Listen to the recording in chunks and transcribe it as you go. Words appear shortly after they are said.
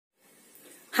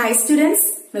Hi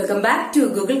students, welcome back to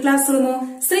Google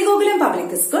Classroom, Sri Gokulam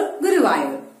Public School,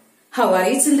 Guruvayur. How are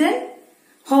you children?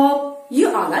 Hope you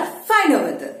all are fine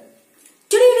over there.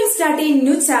 Today we will start a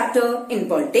new chapter in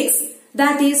politics,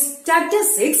 that is Chapter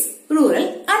 6,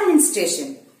 Rural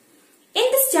Administration. In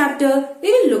this chapter, we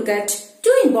will look at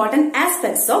two important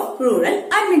aspects of rural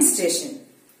administration,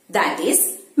 that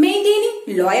is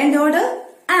maintaining law and order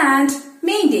and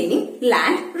maintaining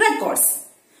land records.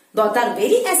 Both are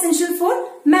very essential for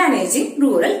managing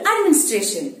rural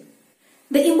administration.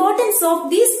 The importance of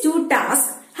these two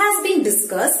tasks has been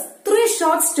discussed through a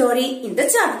short story in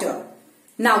the chapter.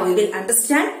 Now we will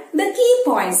understand the key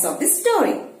points of this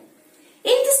story.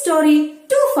 In the story,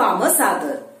 two farmers are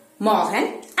there,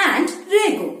 Mohan and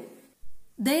Raghu.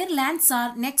 Their lands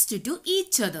are next to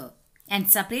each other and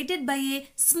separated by a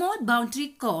small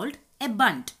boundary called a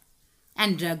bund.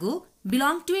 And Raghu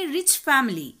belonged to a rich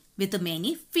family with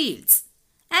many fields,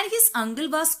 and his uncle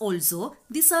was also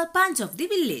the sarpanch of the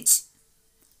village.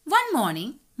 One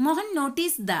morning, Mohan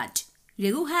noticed that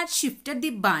Raghu had shifted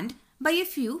the bund by a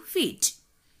few feet.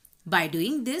 By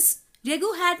doing this,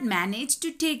 Raghu had managed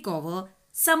to take over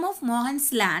some of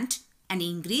Mohan's land and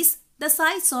increase the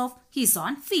size of his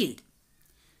own field.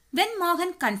 When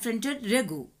Mohan confronted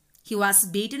Raghu, he was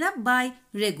beaten up by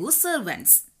Raghu's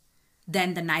servants.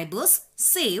 Then the neighbors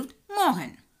saved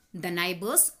Mohan. The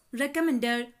neighbors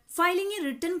recommended filing a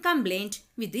written complaint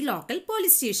with the local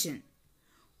police station.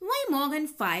 Why Mohan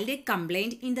filed a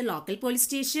complaint in the local police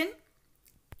station?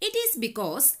 It is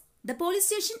because the police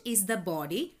station is the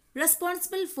body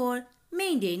responsible for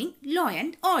maintaining law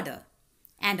and order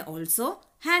and also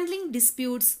handling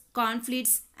disputes,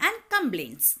 conflicts and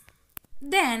complaints.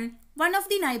 Then one of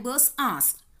the neighbors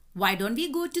asked, why don't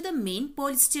we go to the main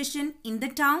police station in the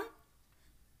town?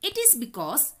 It is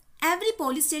because every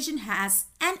police station has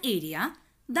an area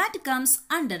that comes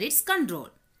under its control.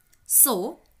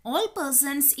 So, all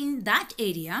persons in that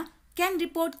area can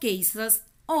report cases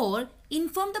or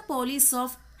inform the police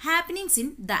of happenings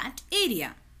in that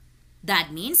area.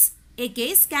 That means a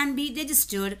case can be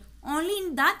registered only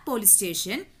in that police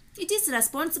station. It is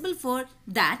responsible for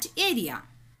that area.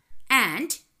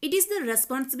 And it is the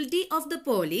responsibility of the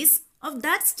police of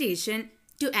that station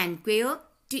to inquire,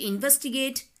 to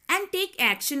investigate and take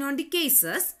action on the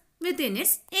cases within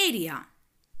its area.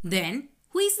 Then,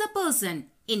 who is the person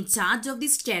in charge of the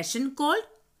station called?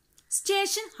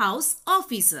 Station House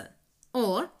Officer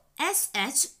or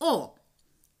SHO.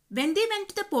 When they went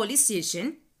to the police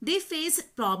station, they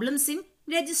faced problems in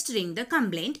registering the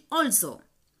complaint also.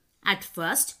 At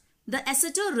first, the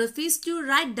SHO refused to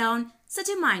write down such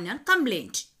a minor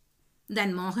complaint.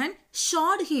 Then Mohan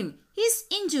showed him his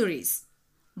injuries.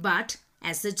 But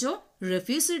SHO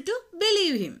refused to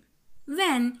believe him.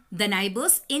 When the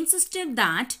neighbors insisted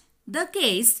that the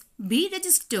case be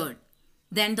registered,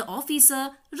 then the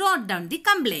officer wrote down the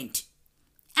complaint.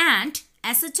 And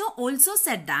SHO also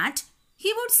said that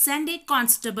he would send a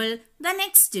constable the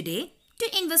next day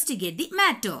to investigate the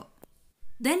matter.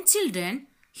 Then children,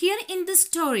 here in this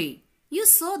story, you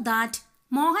saw that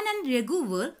Mohan and Raghu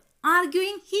were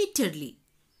arguing heatedly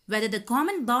whether the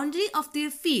common boundary of their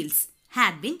fields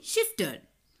had been shifted.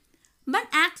 But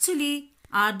actually,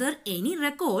 are there any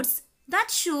records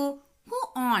that show who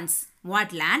owns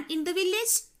what land in the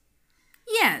village?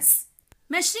 Yes,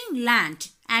 measuring land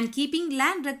and keeping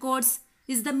land records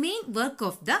is the main work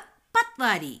of the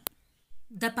Patwari.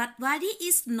 The Patwari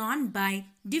is known by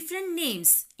different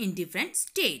names in different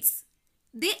states.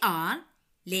 They are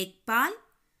Lekpal,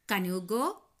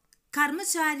 Kanugo,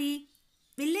 Karmachari,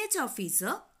 Village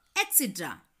Officer,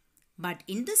 etc. But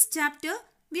in this chapter,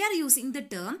 we are using the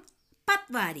term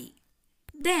Patwari.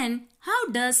 Then, how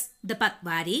does the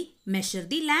Patwari measure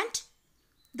the land?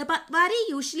 The Patwari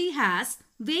usually has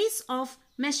ways of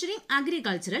measuring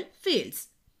agricultural fields.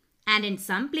 And in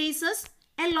some places,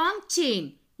 a long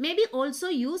chain may be also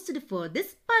used for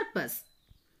this purpose.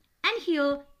 And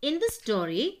here in this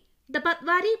story, the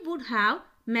Patwari would have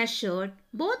measured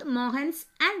both Mohan's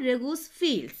and Raghu's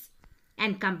fields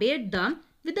and compared them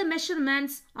with the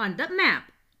measurements on the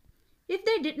map. If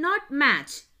they did not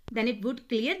match, then it would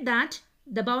clear that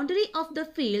the boundary of the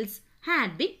fields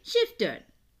had been shifted.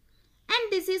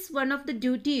 And this is one of the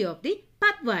duty of the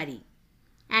Patwari.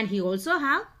 And he also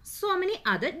have so many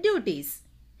other duties.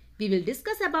 We will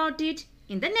discuss about it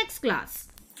in the next class.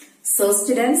 So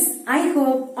students, I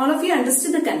hope all of you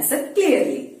understood the concept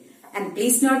clearly. And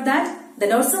please note that the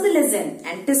notes of the lesson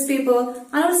and test paper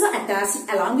are also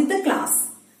attached along with the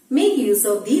class. Make use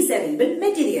of these available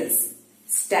materials.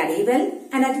 Study well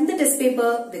and attend the test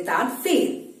paper without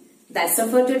fail. That's all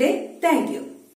for today. Thank you.